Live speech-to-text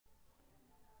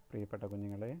പ്രിയപ്പെട്ട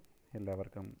കുഞ്ഞുങ്ങളെ,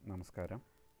 എല്ലാവർക്കും നമസ്കാരം.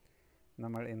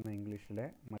 നമ്മൾ ഇന്ന് ഇംഗ്ലീഷിലെ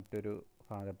മറ്റൊരു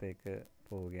ഭാഗത്തേക്ക്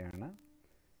പോവുകയാണ്.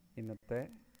 ഇന്നത്തെ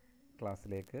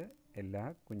ക്ലാസ്സിലേക്ക് എല്ലാ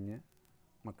കുഞ്ഞ്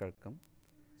മക്കൾക്കും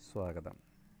സ്വാഗതം.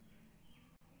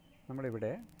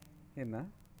 നമ്മളിവിടെ ഇന്ന്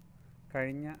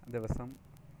കഴിഞ്ഞ ദിവസം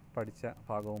പഠിച്ച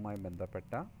ഭാഗവുമായി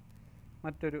ബന്ധപ്പെട്ട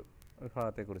മറ്റൊരു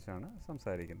വിഭാഗത്തെക്കുറിച്ചാണ്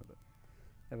സംസാരിക്കുന്നത്.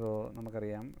 അപ്പോൾ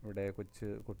നമുക്കറിയാം, ഇവിടെ കൊച്ചു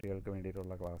കുട്ടികൾക്ക്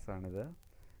വേണ്ടിയിട്ടുള്ള ക്ലാസ്സാണിത്.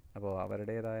 അപ്പോൾ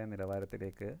അവരുടേതായ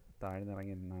നിലവാരത്തിലേക്ക്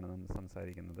താഴ്ന്നിറങ്ങി നിന്നാണ് നമ്മൾ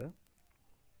സംസാരിക്കുന്നത്.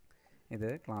 ഇത്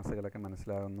ക്ലാസ്സുകളൊക്കെ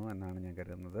മനസ്സിലാകുന്നു എന്നാണ് ഞാൻ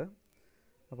കരുതുന്നത്.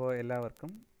 അപ്പോൾ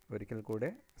എല്ലാവർക്കും ഒരിക്കൽ കൂടെ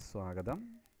സ്വാഗതം.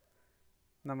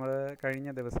 നമ്മൾ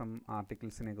കഴിഞ്ഞ ദിവസം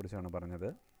ആർട്ടിക്കിൾസിനെ കുറിച്ചാണ് പറഞ്ഞത്.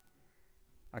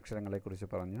 അക്ഷരങ്ങളെക്കുറിച്ച്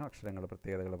പറഞ്ഞു, അക്ഷരങ്ങളുടെ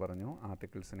പ്രത്യേകതകൾ പറഞ്ഞു,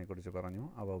 ആർട്ടിക്കിൾസിനെ കുറിച്ച് പറഞ്ഞു,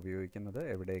 അവ ഉപയോഗിക്കുന്നത്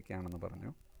എവിടെയൊക്കെയാണെന്ന്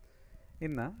പറഞ്ഞു.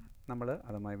 ഇന്ന് നമ്മൾ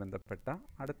അതുമായി ബന്ധപ്പെട്ട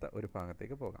അടുത്ത ഒരു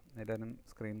ഭാഗത്തേക്ക് പോകാം. എല്ലാവരും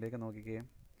സ്ക്രീനിലേക്ക് നോക്കിക്കേ.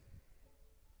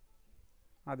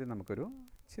 ആദ്യം നമുക്കൊരു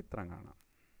ചിത്രം കാണാം.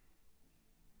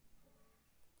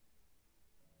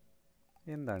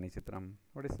 എന്താണ് ഈ ചിത്രം?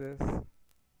 What is this?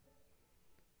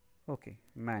 Okay,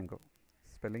 mango.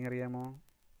 Spelling അറിയാമോ?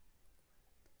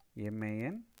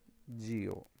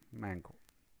 MANGO, mango.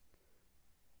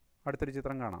 അടുത്തൊരു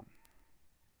ചിത്രം കാണാം.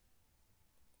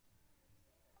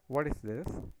 What is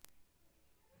this?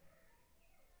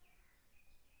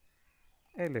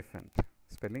 Elephant.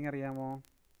 Spelling അറിയാമോ?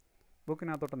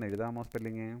 ബുക്കിനകത്തോട്ടൊന്ന് എഴുതാമോ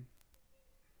സ്പെല്ലിങ്?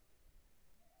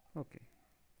 ഓക്കെ.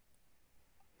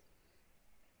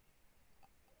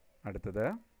 അടുത്തത്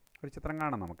ഒരു ചിത്രം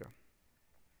കാണാം നമുക്ക്.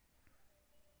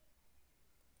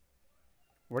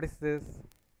 What is this?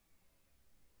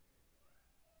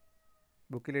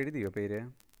 ബുക്കിൽ എഴുതിയോ പേര്?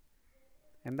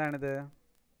 എന്താണിത്?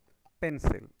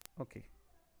 പെൻസിൽ. ഓക്കെ,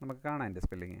 നമുക്ക് കാണാം എൻ്റെ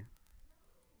സ്പെല്ലിങ്.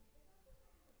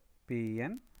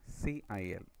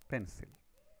 PNCIL, pencil.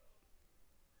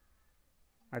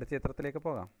 അടുത്ത ചിത്രത്തിലേക്ക്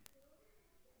പോകാം.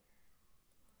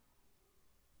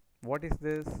 What is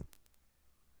this?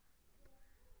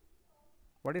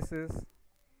 What is this?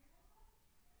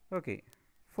 Okay,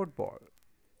 football.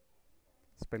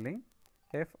 Spelling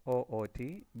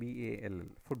FOOTBALL,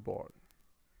 football.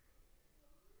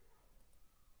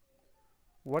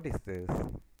 What is this?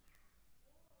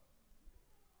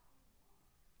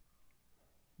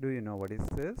 Do you know what is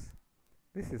this?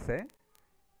 This is a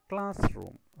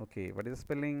classroom. Okay, what is the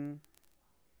spelling?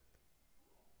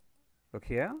 Look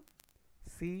here.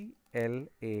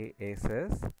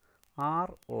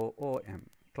 CLASSROOM,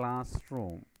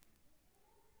 classroom.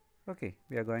 Okay,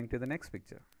 we are going to the next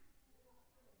picture.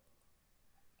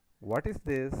 What is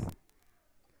this?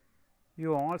 You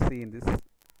all see in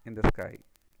the sky.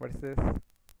 What is this?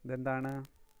 Dendana?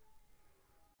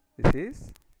 This is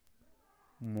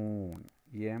moon.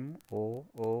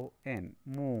 MOON,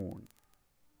 moon.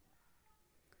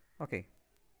 Okay,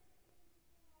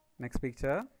 next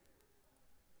picture.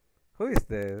 Who is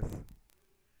this?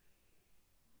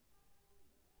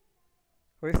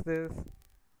 Who is this?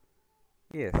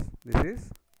 Yes, this is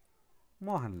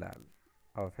Mohanlal,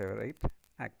 our favorite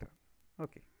actor.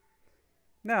 Okay,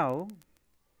 now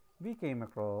we came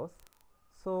across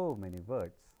so many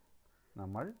words.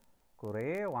 നമ്മൾ കുറേ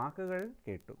വാക്കുകൾ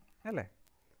കേട്ടു അല്ലേ?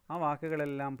 ആ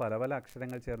വാക്കുകളെല്ലാം പല പല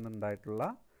അക്ഷരങ്ങൾ ചേർന്നുണ്ടായിട്ടുള്ള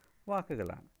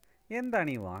വാക്കുകളാണ്. എന്താണ്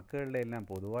ഈ വാക്കുകളുടെ എല്ലാം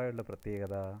പൊതുവായുള്ള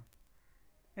പ്രത്യേകത?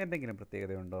 എന്തെങ്കിലും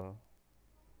പ്രത്യേകതയുണ്ടോ?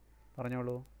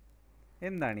 പറഞ്ഞോളൂ.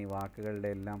 എന്താണ് ഈ വാക്കുകളുടെ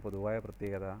എല്ലാം പൊതുവായ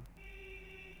പ്രത്യേകത?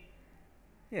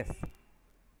 Yes,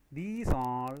 these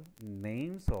all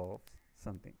names of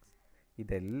somethings.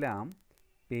 ഇതെല്ലാം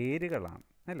പേരുകളാണ്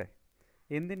അല്ലേ?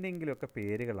 എന്തിൻ്റെങ്കിലുമൊക്കെ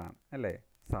പേരുകളാണ് അല്ലേ?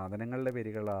 സാധനങ്ങളുടെ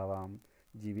പേരുകളാവാം,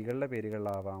 ജീവികളുടെ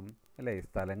പേരുകളാവാം അല്ലേ?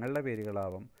 സ്ഥലങ്ങളുടെ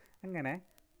പേരുകളാവാം. അങ്ങനെ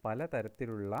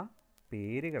പലതരത്തിലുള്ള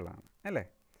പേരുകളാണ് അല്ലേ?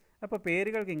 അപ്പോൾ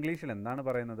പേരുകൾക്ക് ഇംഗ്ലീഷിൽ എന്താണ്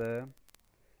പറയുന്നത്?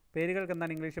 പേരുകൾക്ക്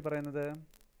എന്താണ് ഇംഗ്ലീഷിൽ പറയുന്നത്?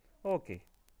 ഓക്കെ,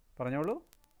 പറഞ്ഞോളൂ.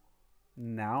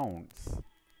 നൗൺസ്.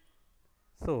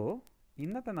 സോ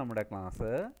ഇന്നത്തെ നമ്മുടെ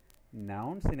ക്ലാസ്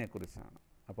നൗൺസിനെ കുറിച്ചാണ്.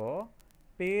 അപ്പോൾ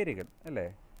പേരുകൾ അല്ലേ?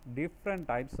 Different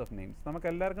types of names.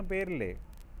 നമുക്കെല്ലാവർക്കും പേരില്ലേ?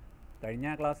 കഴിഞ്ഞ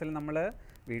ക്ലാസ്സിൽ നമ്മൾ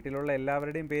വീട്ടിലുള്ള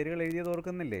എല്ലാവരുടെയും പേരുകൾ എഴുതിയത്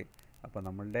ഓർക്കുന്നില്ലേ? അപ്പോൾ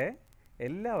നമ്മളുടെ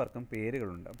എല്ലാവർക്കും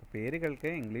പേരുകളുണ്ട്. അപ്പോൾ പേരുകൾക്ക്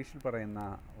ഇംഗ്ലീഷിൽ പറയുന്ന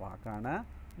വാക്കാണ്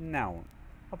നൗൺ.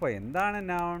 അപ്പോൾ എന്താണ്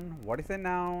noun? What is A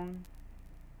noun?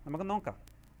 നമുക്ക് നോക്കാം.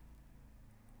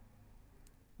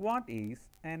 What is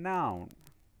A noun?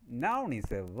 Noun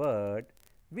is A word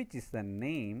which is the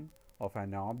name of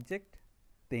an object,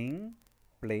 thing,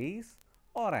 place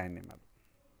or animal.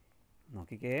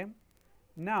 നോക്കിക്കേ,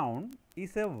 noun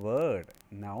is A word.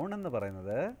 Noun എന്ന്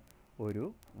പറയുന്നത് ഒരു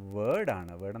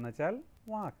വേർഡാണ്. വേർഡ് എന്ന് വെച്ചാൽ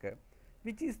വാക്ക്.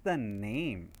 Which is the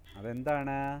name.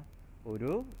 അതെന്താണ്?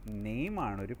 ഒരു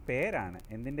നെയിമാണ്, ഒരു പേരാണ്.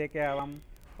 എന്തിൻ്റെയൊക്കെ ആവാം?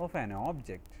 ഓഫ് ആൻ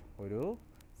ഓബ്ജക്റ്റ് ഒരു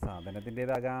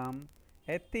സാധനത്തിൻ്റേതാകാം,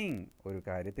 എ തിങ് ഒരു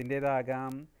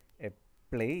കാര്യത്തിൻ്റേതാകാം, എ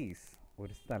പ്ലേസ്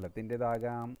ഒരു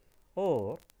സ്ഥലത്തിൻ്റേതാകാം, ഓർ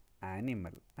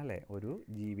ആനിമൽ അല്ലേ ഒരു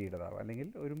ജീവിയുടേതാവാം അല്ലെങ്കിൽ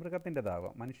ഒരു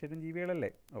മൃഗത്തിൻ്റെതാവാം. മനുഷ്യരും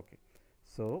ജീവികളല്ലേ? Okay.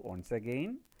 So once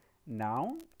again noun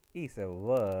is A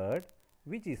word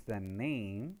which is the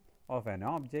name of an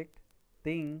object,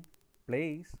 thing,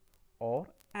 place or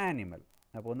animal.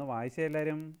 അപ്പോൾ ഒന്ന് വായിച്ചേ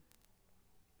എല്ലാവരും.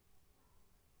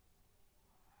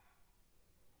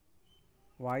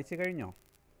 വായിച്ചു കഴിഞ്ഞോ?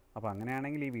 അപ്പോൾ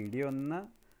അങ്ങനെയാണെങ്കിൽ ഈ വീഡിയോ ഒന്ന്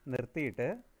നിർത്തിയിട്ട്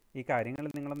ഈ കാര്യങ്ങൾ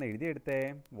നിങ്ങളൊന്ന് എഴുതിയെടുത്തേ.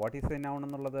 വാട്ട് ഈസ് എ നൗൺ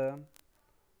എന്നുള്ളത്.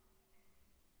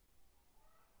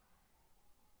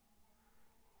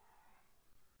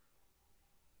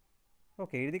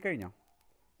 ഓക്കെ, എഴുതി കഴിഞ്ഞോ?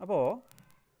 അപ്പോൾ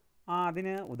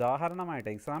അതിന് ഉദാഹരണമായിട്ട്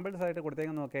എക്സാമ്പിൾസ് ആയിട്ട്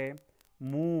കൊടുത്തേക്ക് നോക്കേ.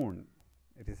 Moon,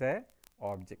 it is A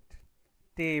object.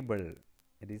 Table,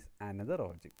 it is another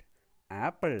object.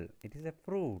 Apple, it is A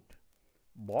fruit.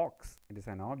 Box, it is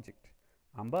an object.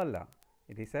 Umbrella,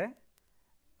 it is a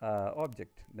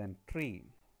object. Then tree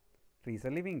is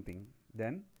a living thing.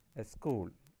 Then a school,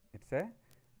 it's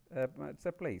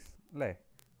a place അല്ലേ?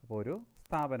 അപ്പോൾ ഒരു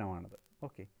സ്ഥാപനമാണത്.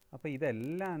 Okay, അപ്പോൾ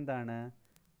ഇതെല്ലാം എന്താണ്?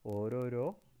 ഓരോരോ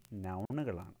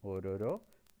നൗണുകളാണ്, ഓരോരോ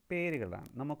പേരുകളാണ്.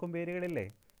 നമുക്കും പേരുകളില്ലേ?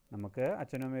 നമുക്ക്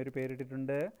അച്ഛനും അമ്മയും ഒരു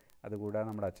പേരിട്ടിട്ടുണ്ട്, അതുകൂടാതെ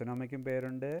നമ്മുടെ അച്ഛനും അമ്മയ്ക്കും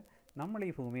പേരുണ്ട്. നമ്മൾ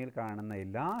ഈ ഭൂമിയിൽ കാണുന്ന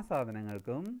എല്ലാ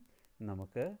സാധനങ്ങൾക്കും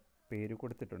നമുക്ക് പേര്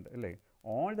കൊടുത്തിട്ടുണ്ട് അല്ലേ?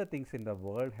 All the things in the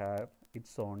world have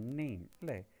its on name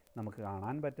അല്ലേ? നമുക്ക്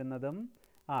കാണാൻ പറ്റുന്നതും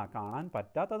കാണാൻ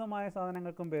പറ്റാത്തതുമായ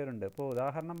സാധനങ്ങൾക്കും പേരുണ്ട്. ഇപ്പോൾ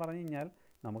ഉദാഹരണം പറഞ്ഞു കഴിഞ്ഞാൽ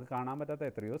നമുക്ക് കാണാൻ പറ്റാത്ത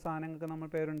എത്രയോ സാധനങ്ങൾക്ക് നമ്മൾ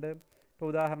പേരുണ്ട്. ഇപ്പോൾ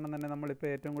ഉദാഹരണം തന്നെ നമ്മളിപ്പോൾ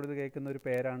ഏറ്റവും കൂടുതൽ കേൾക്കുന്ന ഒരു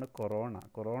പേരാണ്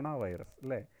കൊറോണ വൈറസ്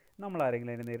അല്ലേ? നമ്മൾ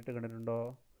ആരെങ്കിലും അതിനെ നേരിട്ട് കണ്ടിട്ടുണ്ടോ?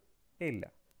 ഇല്ല.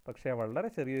 പക്ഷേ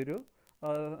വളരെ ചെറിയൊരു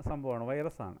സംഭവമാണ്,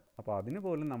 വൈറസാണ്. അപ്പോൾ അതിന്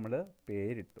പോലും നമ്മൾ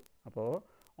പേരിട്ടു. അപ്പോൾ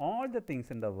all the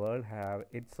things in the world have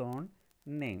its on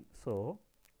name. So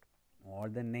all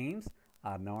the names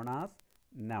are known as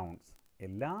nouns.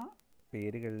 എല്ലാ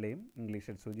പേരുകളിലെയും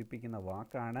ഇംഗ്ലീഷിൽ സൂചിപ്പിക്കുന്ന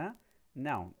വാക്കാണ്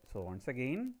noun. So once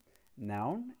again,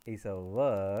 noun is a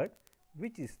word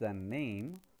which is the name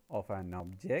of an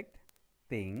object,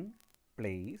 thing,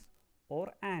 place or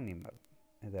animal.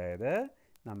 അതായത്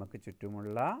നമുക്ക്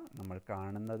ചുറ്റുമുള്ള നമ്മൾ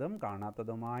കാണുന്നതും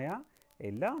കാണാത്തതുമായ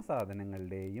എല്ലാ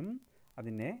സാധനങ്ങളുടെയും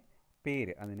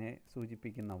അതിനെ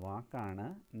സൂചിപ്പിക്കുന്ന വാക്കാണ്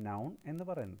നൗൺ എന്ന്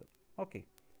പറയുന്നത്. ഓക്കെ,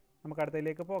 നമുക്ക്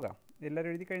അടുത്തതിലേക്ക് പോകാം. എല്ലാവരും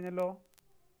എഴുതി കഴിഞ്ഞല്ലോ?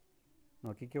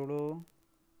 നോക്കിക്കോളൂ.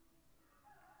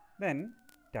 Then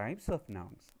types of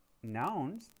nouns.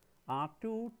 Nouns R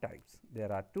two types.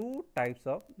 There are two types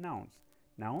of nouns.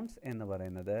 Nouns എന്ന്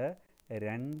പറയുന്നത്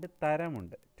രണ്ട്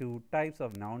തരമുണ്ട്. Two types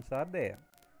of nouns are there.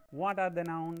 What are the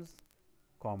nouns?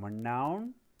 Common noun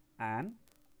and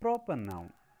proper noun.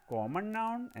 Common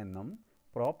noun എന്നും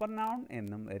proper noun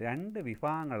എന്നും രണ്ട്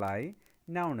വിഭാഗങ്ങളായി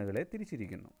നൗണുകളെ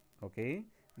തിരിച്ചിരിക്കുന്നു. Okay,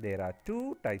 there are two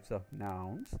types of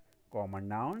nouns, common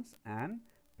nouns and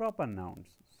proper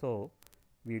nouns. So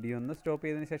video ഒന്ന് stop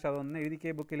ചെയ്തതിന് ശേഷം അതൊന്ന്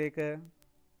എഴുതിക്കേ ബുക്കിലേക്ക്.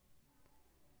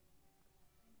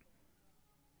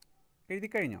 എഴുതി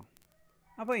കഴിഞ്ഞോ?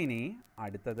 അപ്പോൾ ഇനി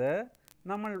അടുത്തത്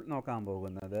നമ്മൾ നോക്കാൻ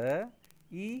പോകുന്നത്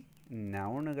ഈ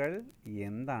നൗണുകൾ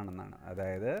എന്താണെന്നാണ്.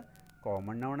 അതായത്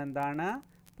കോമൺ നൗൺ എന്താണ്,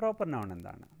 പ്രോപ്പർ നൗൺ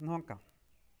എന്താണ് നോക്കാം.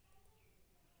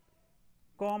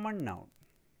 Common noun.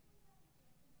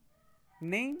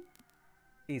 Name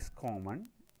is common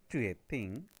to a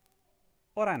thing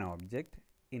or an object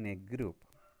in a group.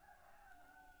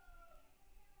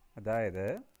 അതായത്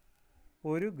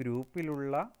ഒരു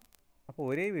ഗ്രൂപ്പിലുള്ള, അപ്പോൾ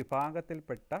ഒരേ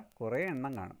വിഭാഗത്തിൽപ്പെട്ട കുറേ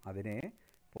എണ്ണം കാണും. അതിനെ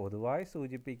പൊതുവായി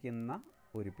സൂചിപ്പിക്കുന്ന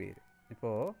ഒരു പേര്.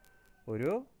 ഇപ്പോൾ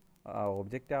ഒരു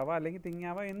ഒബ്ജക്റ്റ് ആവാം അല്ലെങ്കിൽ തിങ്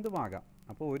ആവാം, എന്തുമാകാം.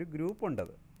 അപ്പോൾ ഒരു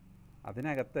ഗ്രൂപ്പുണ്ടത്,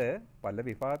 അതിനകത്ത് പല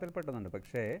വിഭാഗത്തിൽപ്പെട്ടതുണ്ട്.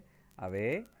 പക്ഷേ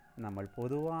അവയെ നമ്മൾ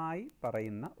പൊതുവായി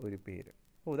പറയുന്ന ഒരു പേര്.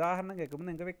 ഉദാഹരണം കേൾക്കുമ്പോൾ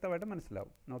നിങ്ങൾക്ക് വ്യക്തമായിട്ട്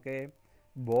മനസ്സിലാവും. ഓക്കെ,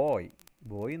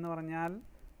 ബോയ് എന്ന് പറഞ്ഞാൽ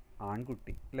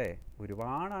ആൺകുട്ടി അല്ലേ?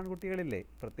 ഒരുപാട് ആൺകുട്ടികളില്ലേ?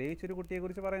 പ്രത്യേകിച്ചൊരു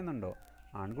കുട്ടിയെക്കുറിച്ച് പറയുന്നുണ്ടോ?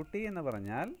 ആൺകുട്ടി എന്ന്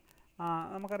പറഞ്ഞാൽ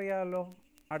നമുക്കറിയാമല്ലോ.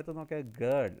 അടുത്ത് നോക്കിയാൽ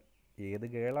ഗേൾ. ഏത്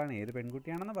ഗേളാണ്, ഏത്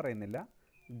പെൺകുട്ടിയാണെന്ന് പറയുന്നില്ല.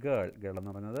 ഗേൾ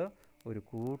എന്ന് പറയുന്നത് ഒരു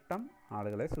കൂട്ടം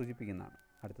ആളുകളെ സൂചിപ്പിക്കുന്നതാണ്.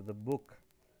 അടുത്തത് ബുക്ക്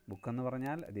എന്ന്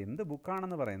പറഞ്ഞാൽ അത് എന്ത്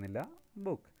ബുക്കാണെന്ന് പറയുന്നില്ല.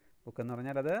 ബുക്ക് എന്ന്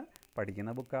പറഞ്ഞാൽ അത്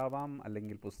പഠിക്കുന്ന ബുക്കാവാം,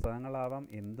 അല്ലെങ്കിൽ പുസ്തകങ്ങളാവാം,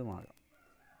 എന്തുമാകാം.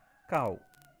 കൗ,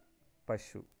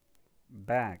 പശു.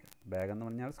 ബാഗ് എന്ന്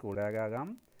പറഞ്ഞാൽ സ്കൂൾ ബാഗാകാം,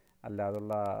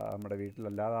 അല്ലാതുള്ള നമ്മുടെ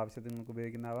വീട്ടിലല്ലാതെ ആവശ്യത്തിന് നമുക്ക്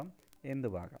ഉപയോഗിക്കുന്നതാവാം,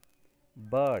 എന്തുമാകാം.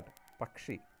 ബേർഡ്,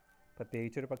 പക്ഷി.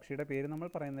 പ്രത്യേകിച്ചൊരു പക്ഷിയുടെ പേര്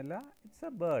നമ്മൾ പറയുന്നില്ല. ഇറ്റ്സ്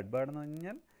എ ബേർഡ് എന്ന്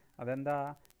പറഞ്ഞാൽ അതെന്താ?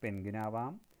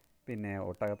 പെൻഗ്വിനാവാം, പിന്നെ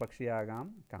ഒട്ടകപ്പക്ഷിയാകാം,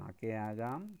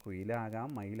 കാക്കയാകാം, കുയിലാകാം,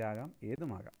 മയിലാകാം,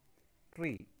 ഏതുമാകാം.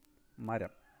 ട്രീ,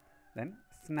 മരം. ദെൻ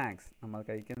സ്നാക്സ്, നമ്മൾ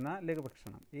കഴിക്കുന്ന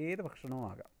ലഘുഭക്ഷണം, ഏത് ഭക്ഷണവും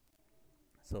ആകാം.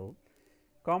 So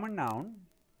common noun,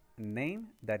 name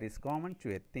that is common to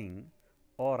a thing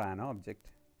or an object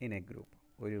in a group.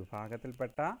 ഒരു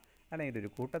വിഭാഗത്തിൽപ്പെട്ട അല്ലെങ്കിൽ ഒരു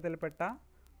കൂട്ടത്തിൽപ്പെട്ട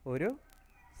ഒരു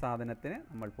സാധനത്തിന്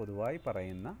നമ്മൾ പൊതുവായി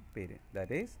പറയുന്ന പേര്,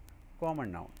 that is common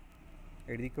noun.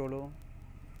 എഴുതിക്കോളൂ.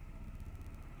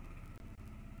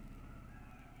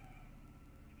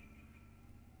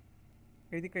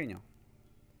 എഴുതിക്കഴിഞ്ഞോ?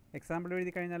 Example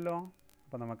എഴുതി കഴിഞ്ഞല്ലോ.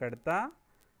 അപ്പോൾ നമുക്ക് അടുത്തതിലേക്ക്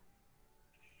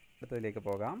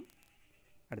പോകാം.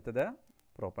 അടുത്തത്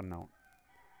proper noun.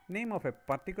 Name of A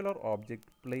particular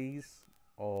object, place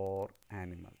or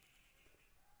animal.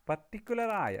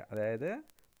 പർട്ടിക്കുലറായ, അതായത്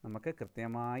നമുക്ക്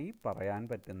കൃത്യമായി പറയാൻ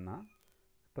പറ്റുന്ന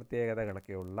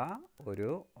പ്രത്യേകതകളൊക്കെയുള്ള ഒരു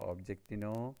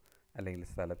ഓബ്ജക്റ്റിനോ അല്ലെങ്കിൽ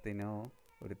സ്ഥലത്തിനോ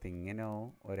ഒരു തിങ്ങിനോ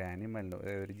ഒരു ആനിമലിനോ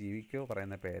ഒരു ജീവിക്കോ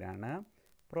പറയുന്ന പേരാണ്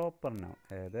പ്രോപ്പർ നൗൺ.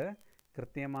 അതായത്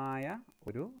കൃത്യമായ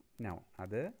ഒരു നൗൺ.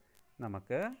 അത്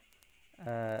നമുക്ക്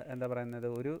എന്താ പറയുന്നത്,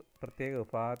 ഒരു പ്രത്യേക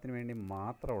വിഭാഗത്തിന് വേണ്ടി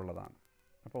മാത്രമുള്ളതാണ്.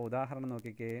 അപ്പോൾ ഉദാഹരണം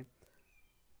നോക്കിക്കേ,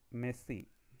 മെസ്സി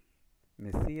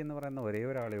എന്ന് പറയുന്ന ഒരേ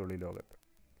ഒരാളേ ഉള്ളൂ ഈ ലോകത്ത്.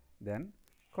 ദെൻ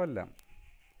കൊല്ലം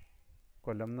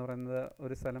എന്ന് പറയുന്നത്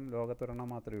ഒരു സ്ഥലം ലോകത്തൊരെണ്ണം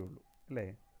മാത്രമേ ഉള്ളൂ, അല്ലേ?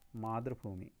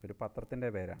 മാതൃഭൂമി ഒരു പത്രത്തിൻ്റെ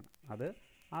പേരാണ്, അത്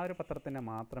ആ ഒരു പത്രത്തിൻ്റെ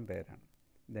മാത്രം പേരാണ്.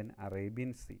 ദെൻ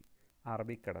അറേബ്യൻ സീ,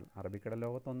 അറബിക്കടൽ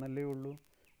ലോകത്തൊന്നല്ലേ ഉള്ളൂ.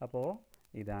 അപ്പോൾ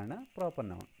ഇതാണ് proper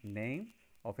noun. Name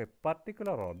of A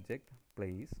particular object,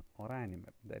 place or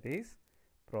animal, that is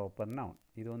proper noun.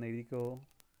 ഇതൊന്ന് എഴുതിക്കോ.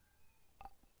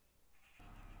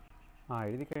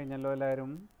 എഴുതി കഴിഞ്ഞല്ലോ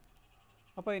എല്ലാവരും.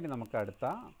 അപ്പോൾ ഇനി നമുക്ക് അടുത്ത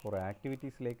കുറേ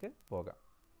ആക്ടിവിറ്റീസിലേക്ക് പോകാം.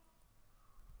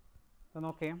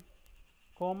 നോക്കേ,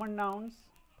 കോമൺ നൗൺസ്,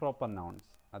 പ്രോപ്പർ നൗൺസ്,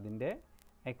 അതിൻ്റെ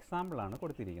എക്സാമ്പിളാണ്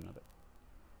കൊടുത്തിരിക്കുന്നത്.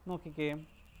 നോക്കിക്കേ,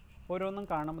 ഓരോന്നും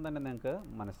കാണുമ്പോൾ തന്നെ നിങ്ങൾക്ക്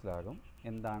മനസ്സിലാകും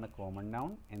എന്താണ് കോമൺ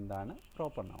നൗൺ, എന്താണ്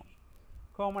പ്രോപ്പർ നൗൺ.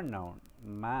 കോമൺ നൗൺ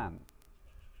മാൻ,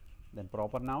 then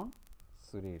proper noun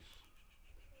Suresh.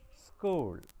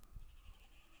 School,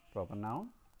 proper noun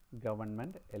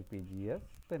government LPGS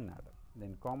തെന്നാട്.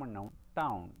 Then common noun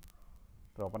town,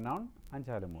 proper noun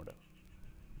Anchalumoodu.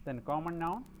 Then common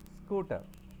noun scooter,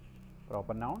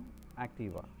 proper noun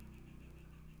Activa.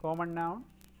 Common noun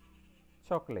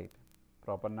chocolate,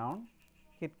 proper noun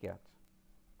KitKat.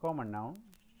 Common noun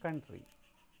country.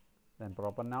 Then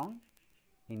proper noun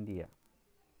India.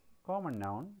 Common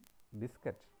noun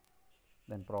biscuit.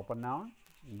 Then proper noun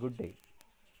good day.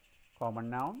 Common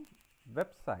noun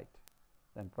website.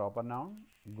 Then proper noun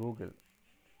Google.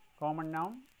 Common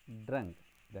noun drunk.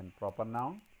 Then proper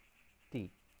noun tea.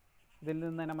 ഇതിൽ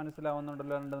നിന്ന് തന്നെ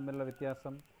മനസ്സിലാവുന്നുണ്ടല്ലോ രണ്ട് തമ്മിലുള്ള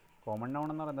വ്യത്യാസം. Common noun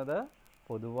എന്ന് പറയുന്നത്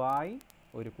പൊതുവായി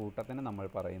ഒരു കൂട്ടത്തിന് നമ്മൾ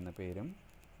പറയുന്ന പേരും,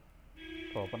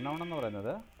 പ്രോപ്പർ നൗൺ എന്ന്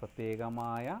പറയുന്നത്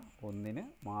പ്രത്യേകമായ ഒന്നിന്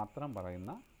മാത്രം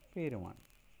പറയുന്ന പേരുമാണ്.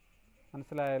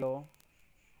 മനസ്സിലായാലോ?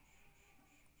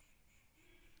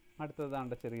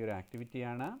 അടുത്തതാണ്ട് ചെറിയൊരു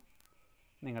ആക്ടിവിറ്റിയാണ്.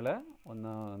 നിങ്ങൾ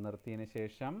ഒന്ന് നിർത്തിയതിന്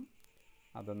ശേഷം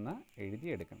അതൊന്ന്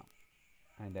എഴുതിയെടുക്കണം.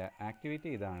 അതിൻ്റെ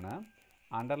ആക്ടിവിറ്റി ഇതാണ്: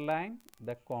 അണ്ടർലൈൻ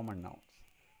ദ കോമൺ നൗൺസ്.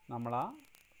 നമ്മൾ ആ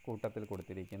കൂട്ടത്തിൽ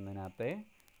കൊടുത്തിരിക്കുന്നതിനകത്തെ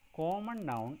കോമൺ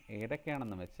നൗൺ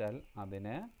ഏതൊക്കെയാണെന്ന് വെച്ചാൽ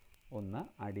അതിന് ഒന്ന്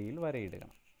അടിയിൽ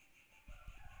വരയിടുകണം.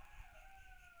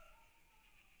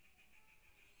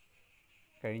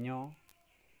 കഴിഞ്ഞോ?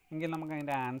 എങ്കിൽ നമുക്ക്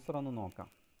അതിൻ്റെ ആൻസർ ഒന്ന് നോക്കാം.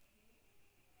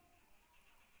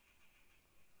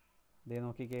 ദേ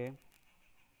നോക്കിക്കേ,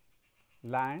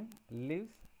 lion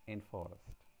lives in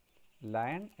forest.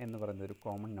 Lion എന്ന് പറയുന്നത് ഒരു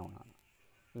കോമൺ നൗണാണ്.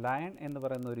 ലയൺ എന്ന്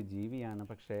പറയുന്ന ഒരു ജീവിയാണ്,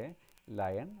 പക്ഷേ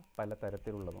ലയൺ പല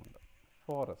തരത്തിലുള്ളതുണ്ട്.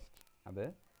 ഫോറസ്റ്റ് അത്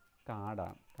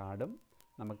കാടാണ്. കാടും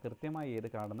നമുക്ക് കൃത്യമായി ഏത്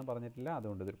കാടെന്ന് പറഞ്ഞിട്ടില്ല,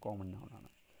 അതുകൊണ്ട് ഇതൊരു കോമൺ നൗണാണ്.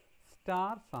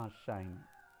 Stars R shining.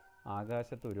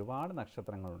 ആകാശത്ത് ഒരുപാട്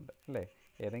നക്ഷത്രങ്ങളുണ്ട്, അല്ലേ?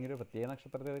 ഏതെങ്കിലും ഒരു പ്രത്യേക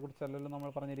നക്ഷത്രത്തെക്കുറിച്ചല്ലല്ലോ നമ്മൾ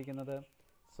പറഞ്ഞിരിക്കുന്നത്.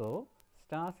 So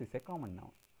stars is A common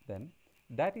noun. Then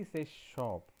that is A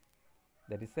shop.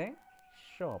 That is A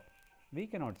shop. We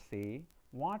cannot say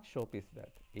what shop is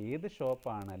that. ഏത്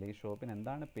ഷോപ്പാണ് അല്ലെങ്കിൽ ഷോപ്പിന്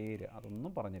എന്താണ് പേര്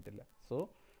അതൊന്നും പറഞ്ഞിട്ടില്ല. So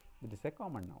it is A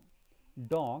common noun.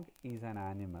 Dog is an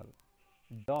animal.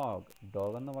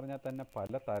 Dog എന്ന് പറഞ്ഞാൽ തന്നെ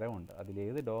പല തരമുണ്ട്,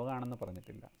 അതിലേത് ഡോഗാണെന്ന്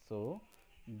പറഞ്ഞിട്ടില്ല. So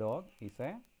dog is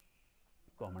A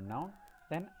common noun.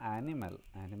 Then animal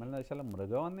എന്ന് വെച്ചാൽ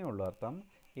മൃഗമെന്നേ ഉള്ളൂ അർത്ഥം,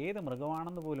 ഏത്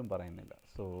മൃഗമാണെന്ന് പോലും പറയുന്നില്ല.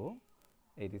 So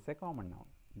it is A common noun.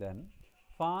 Then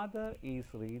father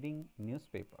is reading news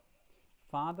paper.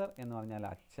 Father എന്ന് പറഞ്ഞാൽ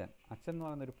അച്ഛൻ എന്ന്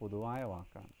പറയുന്നൊരു പൊതുവായ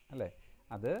വാക്കാണ്, അല്ലേ?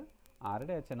 അത്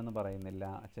ആരുടെ അച്ഛനെന്ന് പറയുന്നില്ല,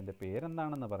 അച്ഛൻ്റെ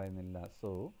പേരെന്താണെന്ന് പറയുന്നില്ല.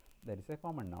 So that is A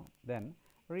common noun. Then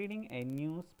reading A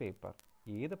news paper,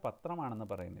 ഏത് പത്രമാണെന്ന്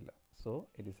പറയുന്നില്ല. So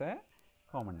it is A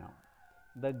common noun.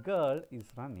 The girl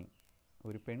is running,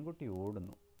 ഒരു പെൺകുട്ടി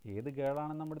ഓടുന്നു. ഏത്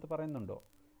ഗേളാണെന്ന് നമ്മുടെ അടുത്ത് പറയുന്നുണ്ടോ?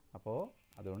 അപ്പോൾ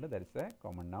അതുകൊണ്ട് that is A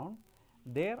common noun.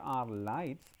 There R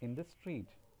lights in the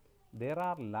street. There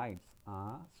are lights, ആ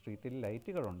സ്ട്രീറ്റിൽ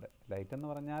ലൈറ്റുകളുണ്ട്. ലൈറ്റ് എന്ന്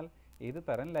പറഞ്ഞാൽ ഏത്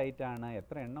തരം ലൈറ്റാണ്,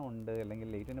 എത്ര എണ്ണം ഉണ്ട്, അല്ലെങ്കിൽ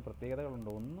ലൈറ്റിന്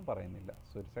പ്രത്യേകതകളുണ്ടോ, ഒന്നും പറയുന്നില്ല.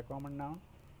 So it's A common noun.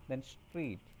 Then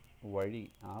street, വഴി,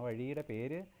 ആ വഴിയുടെ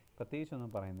പേര്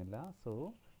പ്രത്യേകിച്ചൊന്നും പറയുന്നില്ല. So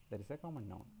that is A common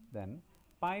noun. Then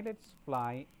pilots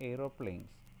fly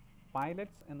aeroplanes.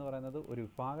 Pilots എന്ന് പറയുന്നത് ഒരു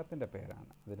വിഭാഗത്തിൻ്റെ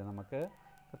പേരാണ്. അതിൽ നമുക്ക്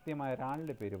കൃത്യമായ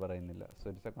ഒരാളുടെ പേര് പറയുന്നില്ല. So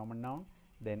it's A common noun.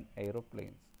 Then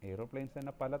aeroplanes, aeroplanes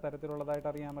തന്നെ പല തരത്തിലുള്ളതായിട്ട്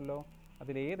അറിയാമല്ലോ.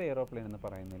 അതിലേത് എയ്റോപ്ലെയിൻ എന്ന്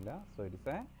പറയുന്നില്ല. So it's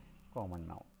A common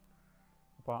noun.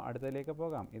 അപ്പോൾ അടുത്തതിലേക്ക്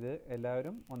പോകാം. ഇത്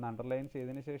എല്ലാവരും ഒന്ന് അണ്ടർലൈൻ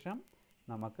ചെയ്തതിന് ശേഷം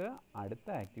നമുക്ക് അടുത്ത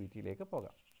ആക്ടിവിറ്റിയിലേക്ക്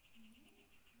പോകാം.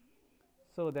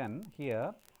 So then here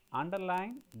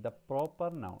underline the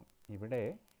proper noun. ഇവിടെ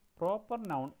പ്രോപ്പർ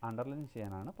നൗൺ അണ്ടർലൈൻ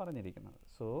ചെയ്യാനാണ് പറഞ്ഞിരിക്കുന്നത്.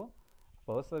 So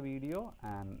pose the video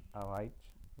and right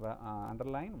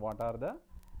underline what are the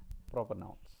proper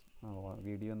nouns.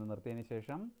 Video ഒന്ന് നിർത്തിയതിന്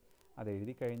ശേഷം അത്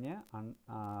എഴുതി കഴിഞ്ഞ്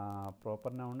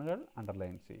പ്രോപ്പർ നൗണുകൾ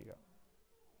അണ്ടർലൈൻ ചെയ്യുക.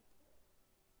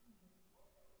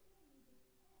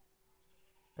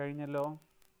 കഴിഞ്ഞല്ലോ.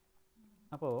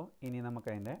 അപ്പോൾ ഇനി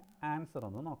നമുക്കതിൻ്റെ ആൻസർ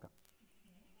ഒന്ന് നോക്കാം.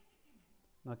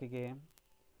 നോക്കിക്കേ,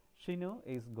 Shinu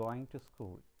is going to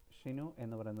school. Shinu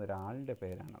എന്ന് പറയുന്ന ഒരാളുടെ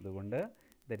പേരാണ്, അതുകൊണ്ട്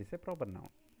that is A proper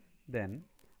noun. Then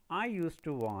I use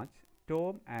to watch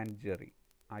Tom and Jerry.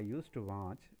 I use to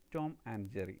watch Tom and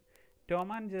Jerry. Tom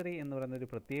and Jerry എന്ന് പറയുന്ന ഒരു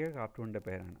പ്രത്യേക കാർട്ടൂണിൻ്റെ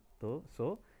പേരാണ്. So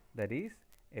that is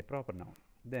A proper noun.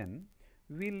 Then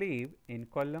we leave in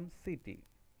Kollam city.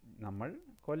 നമ്മൾ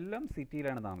കൊല്ലം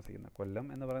സിറ്റിയിലാണ് താമസിക്കുന്നത്. കൊല്ലം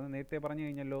എന്ന് പറയുന്നത് നേരത്തെ പറഞ്ഞു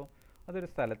കഴിഞ്ഞല്ലോ, അതൊരു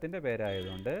സ്ഥലത്തിൻ്റെ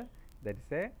പേരായതുകൊണ്ട് that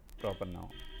is A proper noun.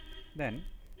 Then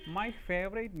my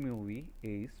favourite movie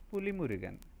is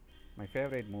Pulimurugan. My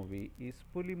favourite movie is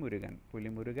Pulimurugan.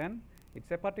 Pulimurugan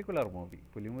it's A particular movie.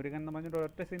 Pulimurugan എന്ന് പറഞ്ഞിട്ട്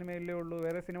ഒറ്റ സിനിമയിലേ ഉള്ളൂ,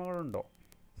 വേറെ സിനിമകളുണ്ടോ?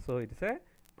 So it's A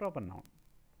proper noun.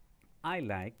 I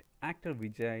liked actor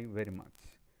Vijay very much.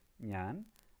 ഞാൻ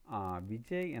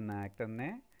വിജയ് എന്ന ആക്ടറിനെ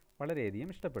വളരെയധികം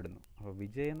ഇഷ്ടപ്പെടുന്നു. അപ്പോൾ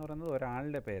വിജയ് എന്ന് പറയുന്നത്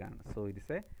ഒരാളുടെ പേരാണ്. So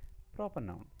it's A proper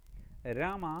noun.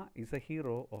 Rama is A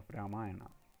hero of Ramayana.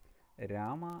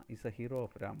 Rama is A hero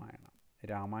of Ramayana.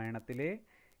 രാമായണത്തിലെ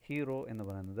ഹീറോ എന്ന്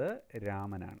പറയുന്നത്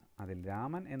രാമനാണ്. അതിൽ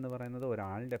രാമൻ എന്ന് പറയുന്നത്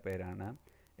ഒരാളുടെ പേരാണ്.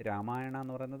 രാമായണ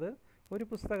എന്ന് പറയുന്നത് ഒരു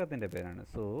പുസ്തകത്തിൻ്റെ പേരാണ്.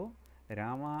 So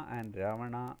Rama and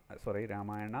Ramayana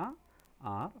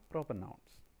R proper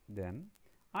nouns. Then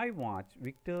I watch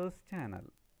Victers channel.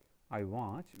 I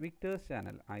watch Victers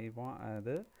channel.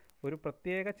 അത് ഒരു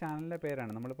പ്രത്യേക ചാനലിൻ്റെ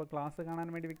പേരാണ്. നമ്മളിപ്പോൾ ക്ലാസ് കാണാൻ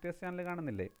വേണ്ടി വിക്ടേഴ്സ് ചാനൽ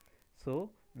കാണുന്നില്ലേ? So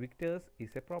Victers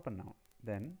is A proper noun.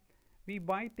 Then we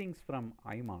by things from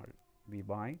ഐമാൾ. V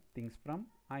by things from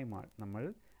ഐമാൾ. നമ്മൾ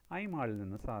ഐമാളിൽ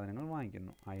നിന്ന് സാധനങ്ങൾ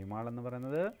വാങ്ങിക്കുന്നു. ഐമാൾ എന്ന്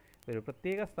പറയുന്നത് ഒരു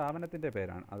പ്രത്യേക സ്ഥാപനത്തിൻ്റെ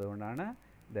പേരാണ്, അതുകൊണ്ടാണ്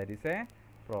that is A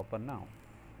proper noun.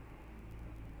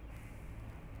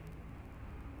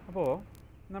 അപ്പോൾ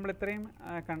നമ്മൾ ഇത്രയും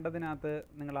കണ്ടതിനകത്ത്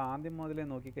നിങ്ങൾ ആദ്യം മുതലേ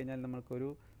നോക്കിക്കഴിഞ്ഞാൽ നമ്മൾക്കൊരു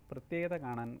പ്രത്യേകത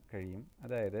കാണാൻ കഴിയും.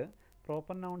 അതായത്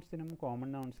പ്രോപ്പർ നൗൺസിനും കോമൺ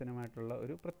നൗൺസിനുമായിട്ടുള്ള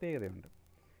ഒരു പ്രത്യേകതയുണ്ട്.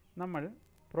 നമ്മൾ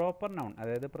പ്രോപ്പർ നൗൺ,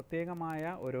 അതായത്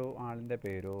പ്രത്യേകമായ ഒരു ആളിൻ്റെ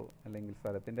പേരോ അല്ലെങ്കിൽ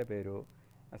സ്ഥലത്തിൻ്റെ പേരോ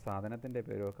സാധനത്തിൻ്റെ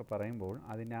പേരോ ഒക്കെ പറയുമ്പോൾ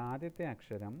അതിൻ്റെ ആദ്യത്തെ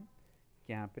അക്ഷരം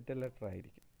ക്യാപിറ്റൽ ലെറ്റർ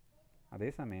ആയിരിക്കും.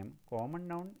 അതേസമയം കോമൺ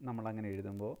നൗൺ നമ്മളങ്ങനെ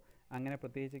എഴുതുമ്പോൾ അങ്ങനെ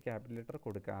പ്രത്യേകിച്ച് ക്യാപിറ്റൽ ലെറ്റർ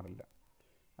കൊടുക്കാറില്ല.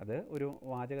 അത് ഒരു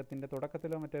വാചകത്തിൻ്റെ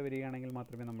തുടക്കത്തിലോ മറ്റോ വരികയാണെങ്കിൽ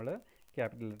മാത്രമേ നമ്മൾ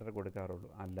ക്യാപിറ്റൽ ലെറ്റർ കൊടുക്കാറുള്ളൂ.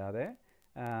 അല്ലാതെ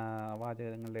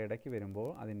വാചകങ്ങളുടെ ഇടയ്ക്ക് വരുമ്പോൾ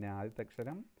അതിൻ്റെ ആദ്യത്തെ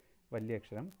അക്ഷരം വലിയ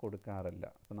അക്ഷരം കൊടുക്കാറില്ല.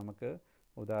 അപ്പോൾ നമുക്ക്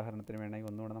ഉദാഹരണത്തിന് വേണമെങ്കിൽ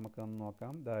ഒന്നുകൂടെ നമുക്കൊന്ന്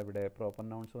നോക്കാം. ദാ ഇവിടെ പ്രോപ്പർ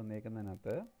നൗൺസ്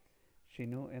വന്നേക്കുന്നതിനകത്ത്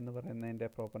ഷിനു എന്ന് പറയുന്നതിൻ്റെ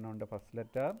proper നൗണിൻ്റെ first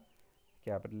letter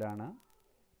ക്യാപിറ്റലാണ്.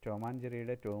 Tom and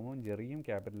ജെറിയുടെ ടോമും ജെറിയും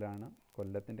ക്യാപിറ്റലാണ്.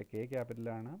 കൊല്ലത്തിൻ്റെ K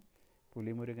ക്യാപിറ്റലാണ്.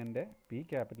 പുലിമുരുകൻ്റെ P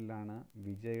ക്യാപിറ്റലാണ്.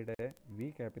 വിജയുടെ V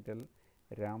capital.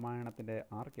 രാമായണത്തിൻ്റെ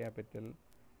R capital.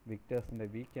 വിക്ടേഴ്സിൻ്റെ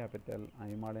V capital.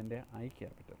 ഐമാളിൻ്റെ I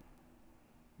capital.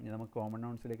 ഇനി നമുക്ക് കോമൺ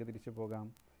നൗൺസിലേക്ക് തിരിച്ചു പോകാം.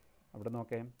 അവിടെ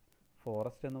നോക്കാം.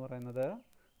 ഫോറസ്റ്റ് എന്ന് പറയുന്നത്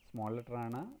സ്മോൾ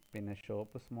ലെറ്ററാണ്. പിന്നെ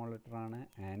ഷോപ്പ് സ്മോൾ ലെറ്ററാണ്.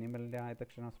 ആനിമലിൻ്റെ ആദ്യത്തെ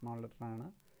അക്ഷരം സ്മോൾ ലെറ്ററാണ്.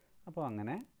 അപ്പോൾ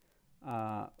അങ്ങനെ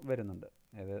വരുന്നുണ്ട്.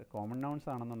 അതായത് കോമൺ നൗൺസ്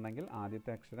ആണെന്നുണ്ടെങ്കിൽ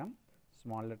ആദ്യത്തെ അക്ഷരം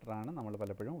സ്മോൾ ലെറ്ററാണ് നമ്മൾ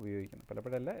പലപ്പോഴും ഉപയോഗിക്കുന്നത്.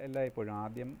 പലപ്പോഴല്ല, എല്ലായ്പ്പോഴും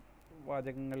ആദ്യം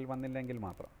വാചകങ്ങളിൽ വന്നില്ലെങ്കിൽ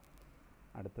മാത്രം.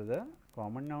 അടുത്തത്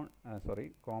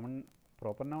കോമൺ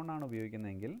പ്രോപ്പർ നൗൺ ആണ്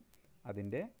ഉപയോഗിക്കുന്നതെങ്കിൽ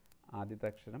അതിൻ്റെ ആദ്യത്തെ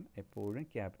അക്ഷരം എപ്പോഴും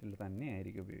ക്യാപിറ്റൽ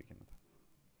തന്നെയായിരിക്കും ഉപയോഗിക്കുന്നത്.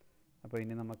 അപ്പോൾ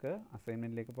ഇനി നമുക്ക്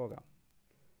അസൈൻമെൻറ്റിലേക്ക് പോകാം.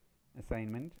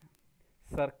 Assignment: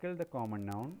 circle the common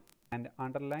noun and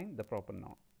underline the proper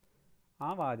noun. ആ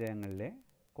വാചകങ്ങളിലെ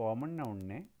കോമൺ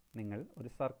നൗണിനെ നിങ്ങൾ ഒരു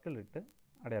സർക്കിൾ ഇട്ട്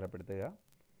അടയാളപ്പെടുത്തുക.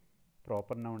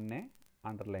 പ്രോപ്പർ നൗണിനെ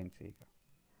അണ്ടർലൈൻ ചെയ്യുക.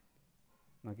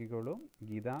 നോക്കിക്കോളൂ.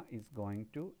 Geetha is going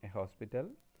to A hospital.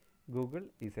 Google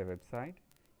is A website.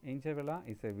 Inchavila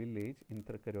is A village in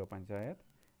Thrikkaruva panchayat.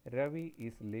 Ravi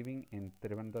is living in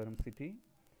Thiruvananthapuram city.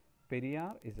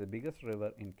 Periyar is the biggest river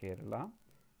in Kerala.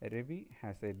 Ravi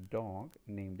has a dog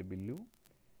named Billu.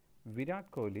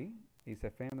 Virat Kohli is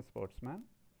a famous sportsman.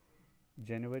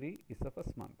 January is the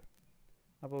first month.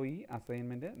 അപ്പോൾ ഈ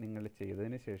assignment നിങ്ങൾ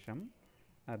ചെയ്തതിന് ശേഷം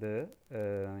അത്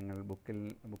നിങ്ങൾ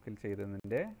ബുക്കിൽ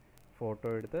ചെയ്തതിൻ്റെ photo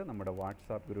എടുത്ത് നമ്മുടെ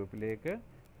വാട്സാപ്പ് ഗ്രൂപ്പിലേക്ക്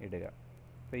ഇടുക.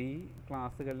 അപ്പോൾ ഈ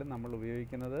ക്ലാസ്സുകളിൽ നമ്മൾ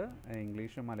ഉപയോഗിക്കുന്നത്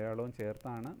ഇംഗ്ലീഷും മലയാളവും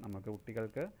ചേർത്താണ്. നമുക്ക്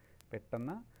കുട്ടികൾക്ക്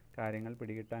പെട്ടെന്ന് കാര്യങ്ങൾ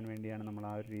പിടികിട്ടാൻ വേണ്ടിയാണ് നമ്മൾ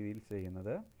ആ ഒരു രീതിയിൽ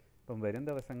ചെയ്യുന്നത്. അപ്പം വരും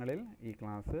ദിവസങ്ങളിൽ ഈ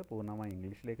ക്ലാസ് പൂർണ്ണമായി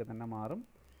ഇംഗ്ലീഷിലേക്ക് തന്നെ മാറും.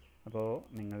 അപ്പോൾ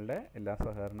നിങ്ങളുടെ എല്ലാ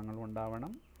സഹകരണങ്ങളും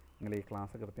ഉണ്ടാവണം. നിങ്ങൾ ഈ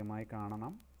ക്ലാസ് കൃത്യമായി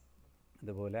കാണണം.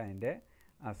 അതുപോലെ അതിൻ്റെ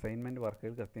അസൈൻമെൻറ്റ്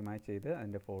വർക്കുകൾ കൃത്യമായി ചെയ്ത്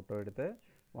അതിൻ്റെ ഫോട്ടോ എടുത്ത്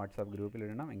വാട്സാപ്പ്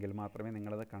ഗ്രൂപ്പിലിടണം. എങ്കിൽ മാത്രമേ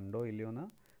നിങ്ങളത് കണ്ടോ ഇല്ലയോ എന്ന്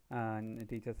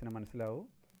ടീച്ചേഴ്സിന് മനസ്സിലാവൂ.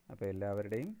 അപ്പോൾ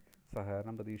എല്ലാവരുടെയും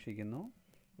സഹകരണം പ്രതീക്ഷിക്കുന്നു.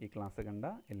 ഈ ക്ലാസ് കണ്ട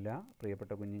എല്ലാ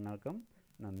പ്രിയപ്പെട്ട കുഞ്ഞുങ്ങൾക്കും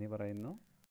നന്ദി പറയുന്നു.